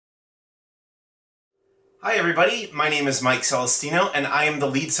Hi everybody, my name is Mike Celestino and I am the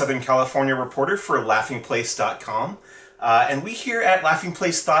lead Southern California reporter for laughingplace.com. And we here at Laughing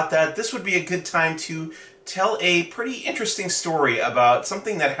Place thought that this would be a good time to tell a pretty interesting story about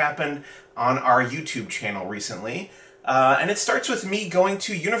something that happened on our YouTube channel recently. And it starts with me going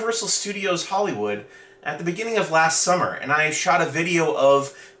to Universal Studios Hollywood at the beginning of last summer, and I shot a video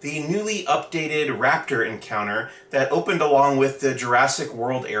of the newly updated Raptor encounter that opened along with the Jurassic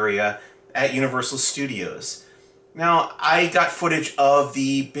World area at Universal Studios. Now, I got footage of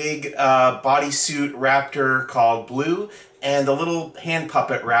the big bodysuit raptor called Blue and the little hand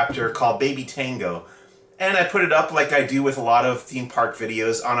puppet raptor called Baby Tango. And I put it up like I do with a lot of theme park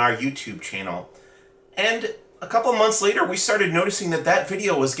videos on our YouTube channel. And a couple months later, we started noticing that that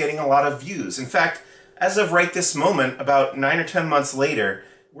video was getting a lot of views. In fact, as of right this moment, about 9 or 10 months later,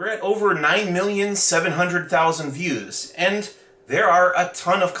 we're at over 9,700,000 views. And there are a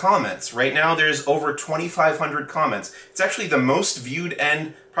ton of comments. Right now there's over 2,500 comments. It's actually the most viewed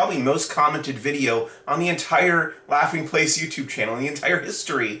and probably most commented video on the entire Laughing Place YouTube channel, in the entire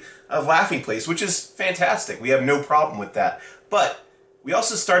history of Laughing Place, which is fantastic. We have no problem with that. But we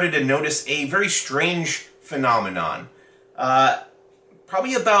also started to notice a very strange phenomenon.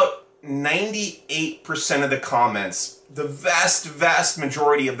 Probably about 98% of the comments, the vast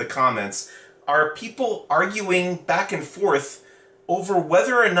majority of the comments, are people arguing back and forth over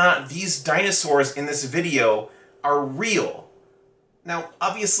whether or not these dinosaurs in this video are real. Now,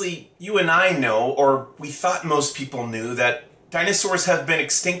 obviously, you and I know, or we thought most people knew, that dinosaurs have been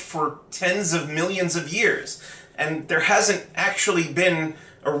extinct for tens of millions of years, and there hasn't actually been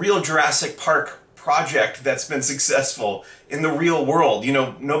a real Jurassic Park project that's been successful in the real world. You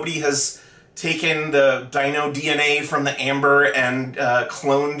know, nobody has taken the dino DNA from the amber and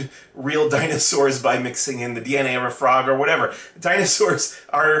cloned real dinosaurs by mixing in the DNA of a frog or whatever. Dinosaurs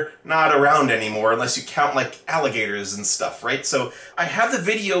are not around anymore unless you count like alligators and stuff, right? So I have the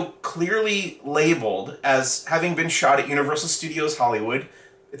video clearly labeled as having been shot at Universal Studios Hollywood.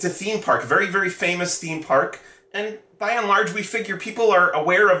 It's a theme park, very famous theme park, and by and large we figure people are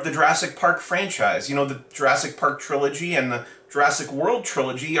aware of the Jurassic Park franchise. You know, the Jurassic Park trilogy and the Jurassic World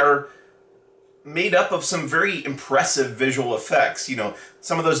trilogy are made up of some very impressive visual effects. You know,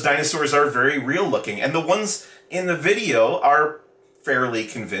 some of those dinosaurs are very real looking, and the ones in the video are fairly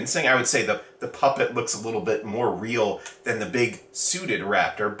convincing. I would say the puppet looks a little bit more real than the big suited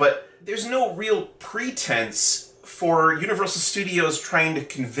raptor, but there's no real pretense for Universal Studios trying to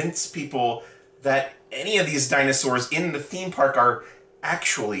convince people that any of these dinosaurs in the theme park are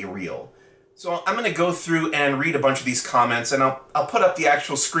actually real. So I'm going to go through and read a bunch of these comments, and I'll put up the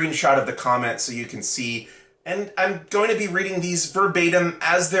actual screenshot of the comment so you can see. And I'm going to be reading these verbatim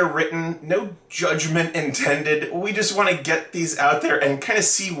as they're written. No judgment intended. We just want to get these out there and kind of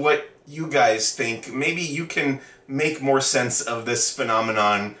see what you guys think. Maybe you can make more sense of this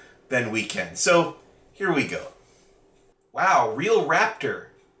phenomenon than we can. So here we go. Wow, real raptor.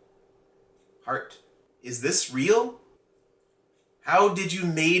 Heart. Is this real? How did you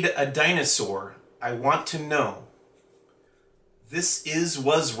made a dinosaur? I want to know. This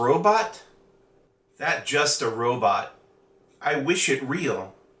was robot? That just a robot. I wish it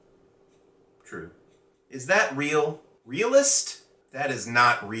real. True. Is that real? Realist? That is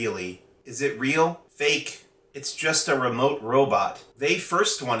not really. Is it real? Fake. It's just a remote robot. They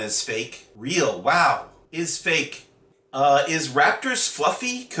first one is fake. Real. Wow. Is fake. Is raptors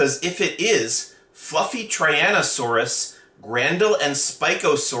fluffy? 'Cause if it is, fluffy Tyrannosaurus, Grandel and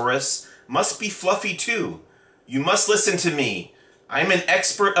Spikosaurus must be fluffy too. You must listen to me. I'm an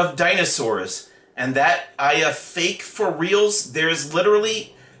expert of dinosaurs, and that I a fake for reals. There's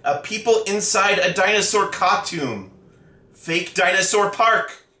literally a people inside a dinosaur costume. Fake dinosaur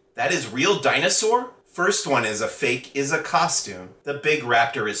park. That is real dinosaur? First one is a fake, is a costume. The big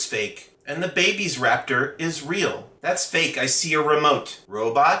raptor is fake, and the baby's raptor is real. That's fake. I see a remote.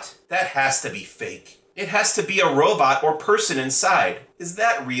 Robot? That has to be fake. It has to be a robot or person inside. Is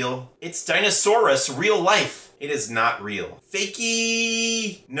that real? It's Dinosaurus, real life. It is not real.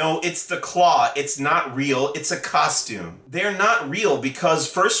 Fakey! No, it's the claw. It's not real. It's a costume. They're not real because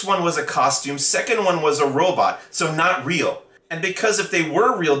first one was a costume, second one was a robot, so not real. And because if they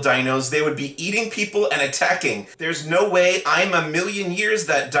were real dinos, they would be eating people and attacking. There's no way I'm a million years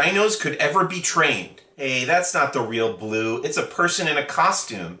that dinos could ever be trained. Hey, that's not the real Blue. It's a person in a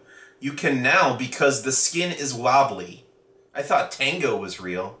costume. You can now because the skin is wobbly. I thought Tango was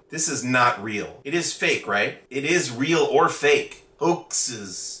real. This is not real. It is fake, right? It is real or fake.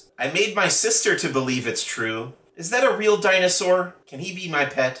 Hoaxes. I made my sister to believe it's true. Is that a real dinosaur? Can he be my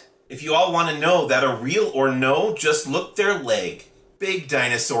pet? If you all want to know that a real or no, just look their leg. Big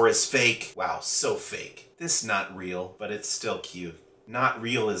dinosaur is fake. Wow, so fake. This not real, but it's still cute. Not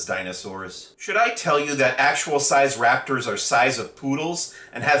real as dinosaurs. Should I tell you that actual size raptors are size of poodles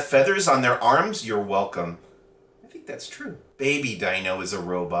and have feathers on their arms? You're welcome. I think that's true. Baby dino is a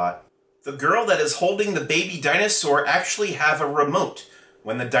robot. The girl that is holding the baby dinosaur actually have a remote.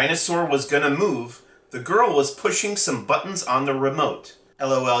 When the dinosaur was gonna move, the girl was pushing some buttons on the remote.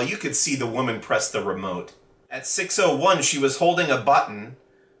 LOL, you could see the woman press the remote. At 6:01, she was holding a button.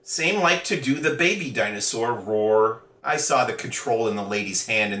 Same like to do the baby dinosaur roar. I saw the control in the lady's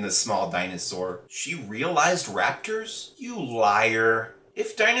hand in the small dinosaur. She realized raptors? You liar.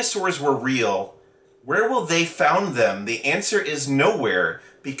 If dinosaurs were real, where will they found them? The answer is nowhere,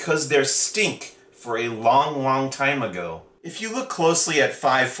 because they're stink for a long, long time ago. If you look closely at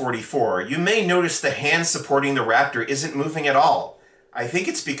 544, you may notice the hand supporting the raptor isn't moving at all. I think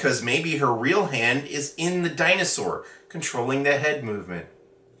it's because maybe her real hand is in the dinosaur, controlling the head movement.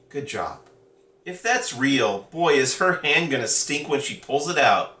 Good job. If that's real, boy, is her hand gonna stink when she pulls it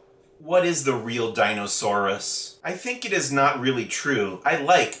out. What is the real Dinosaurus? I think it is not really true. I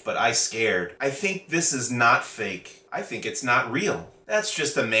like, but I scared. I think this is not fake. I think it's not real. That's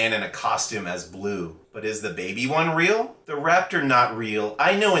just a man in a costume as blue. But is the baby one real? The raptor not real.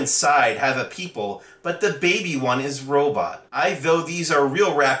 I know inside have a people, but the baby one is robot. Though these are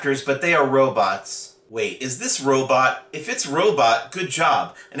real raptors, but they are robots. Wait, is this robot? If it's robot, good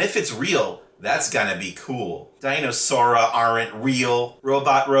job. And if it's real, that's gonna be cool. Dinosaura aren't real.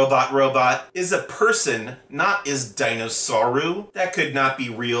 Robot, robot, robot is a person, not is Dinosauru. That could not be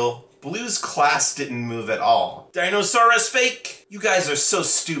real. Blue's class didn't move at all. Dinosaurus fake? You guys are so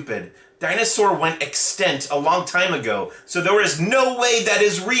stupid. Dinosaur went extinct a long time ago, so there is no way that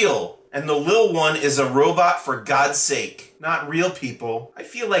is real. And the lil one is a robot for God's sake. Not real people. I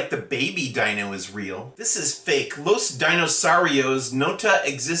feel like the baby dino is real. This is fake. Los dinosaurios nota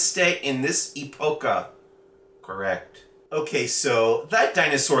existe in this epoca. Correct. Okay, so that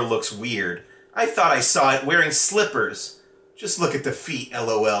dinosaur looks weird. I thought I saw it wearing slippers. Just look at the feet,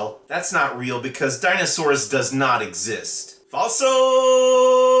 LOL. That's not real because dinosaurs does not exist.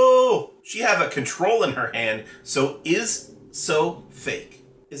 Falso! She have a control in her hand, so is so fake.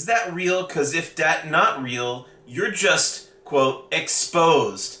 Is that real? Because if that not real, you're just, quote,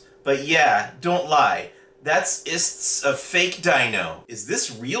 exposed. But yeah, don't lie. That's ists a fake dino. Is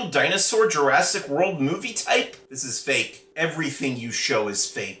this real dinosaur Jurassic World movie type? This is fake. Everything you show is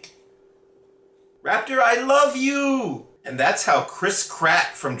fake. Raptor, I love you! And that's how Chris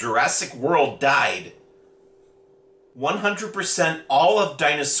Pratt from Jurassic World died. 100% all of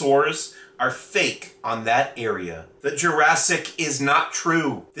dinosaurs are fake on that area. The Jurassic is not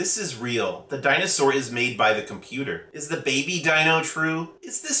true. This is real. The dinosaur is made by the computer. Is the baby dino true?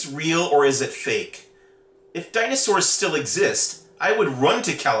 Is this real or is it fake? If dinosaurs still exist, I would run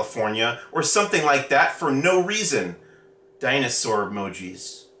to California or something like that for no reason. Dinosaur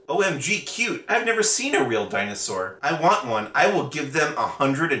emojis. OMG cute. I've never seen a real dinosaur. I want one. I will give them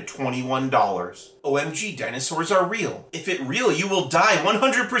 $121. OMG, dinosaurs are real. If it's real, you will die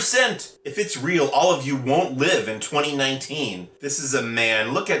 100%. If it's real, all of you won't live in 2019. This is a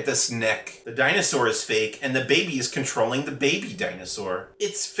man. Look at this neck. The dinosaur is fake, and the baby is controlling the baby dinosaur.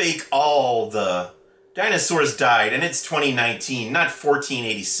 It's fake all the... Dinosaurs died, and it's 2019, not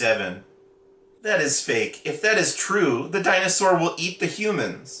 1487. That is fake. If that is true, the dinosaur will eat the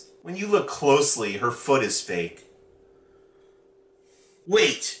humans. When you look closely, her foot is fake.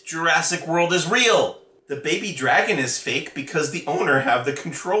 Wait, Jurassic World is real! The baby dragon is fake because the owner have the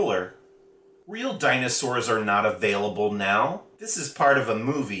controller. Real dinosaurs are not available now. This is part of a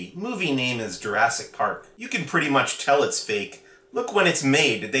movie. Movie name is Jurassic Park. You can pretty much tell it's fake. Look when it's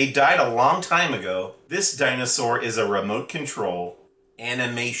made. They died a long time ago. This dinosaur is a remote control.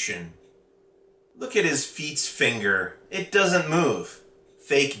 Animation. Look at his feet's finger. It doesn't move.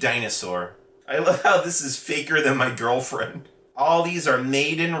 Fake dinosaur. I love how this is faker than my girlfriend. All these are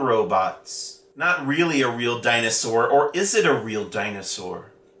made in robots. Not really a real dinosaur, or is it a real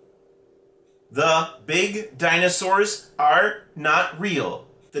dinosaur? The big dinosaurs are not real.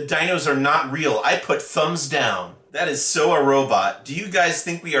 The dinos are not real. I put thumbs down. That is so a robot. Do you guys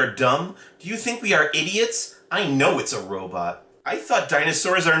think we are dumb? Do you think we are idiots? I know it's a robot. I thought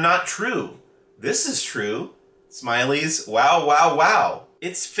dinosaurs are not true. This is true. Smileys, wow, wow, wow.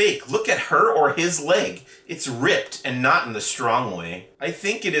 It's fake. Look at her or his leg. It's ripped and not in the strong way. I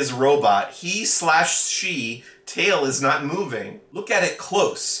think it is robot. He/she tail is not moving. Look at it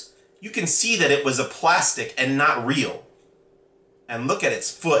close. You can see that it was a plastic and not real. And look at its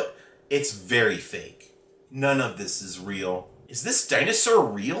foot. It's very fake. None of this is real. Is this dinosaur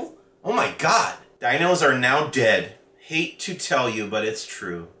real? Oh my god. Dinos are now dead. Hate to tell you, but it's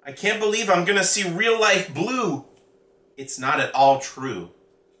true. I can't believe I'm gonna see real-life Blue. It's not at all true.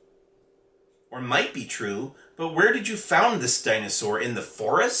 Or might be true, but where did you found this dinosaur? In the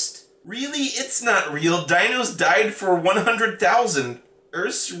forest? Really? It's not real. Dinos died for 100,000.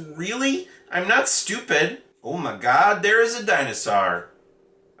 Earth's really? I'm not stupid. Oh my god, there is a dinosaur.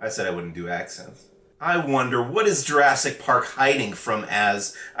 I said I wouldn't do accents. I wonder, what is Jurassic Park hiding from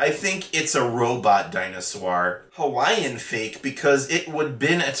as? I think it's a robot dinosaur. Hawaiian fake because it would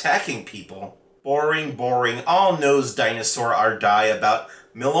been attacking people. Boring, boring. All knows dinosaur are die about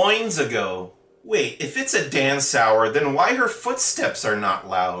millions ago. Wait, if it's a dinosaur, then why her footsteps are not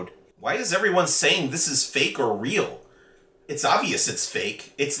loud? Why is everyone saying this is fake or real? It's obvious it's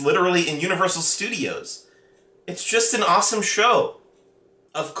fake. It's literally in Universal Studios. It's just an awesome show.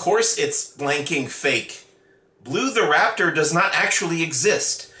 Of course it's blanking fake. Blue the Raptor does not actually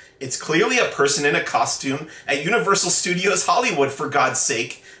exist. It's clearly a person in a costume at Universal Studios Hollywood, for God's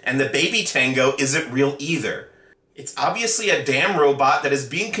sake, and the baby tango isn't real either. It's obviously a damn robot that is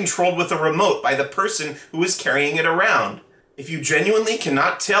being controlled with a remote by the person who is carrying it around. If you genuinely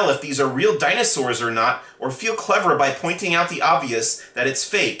cannot tell if these are real dinosaurs or not, or feel clever by pointing out the obvious that it's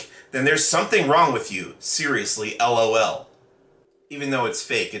fake, then there's something wrong with you. Seriously, LOL. Even though it's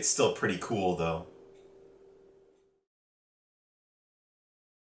fake, it's still pretty cool, though.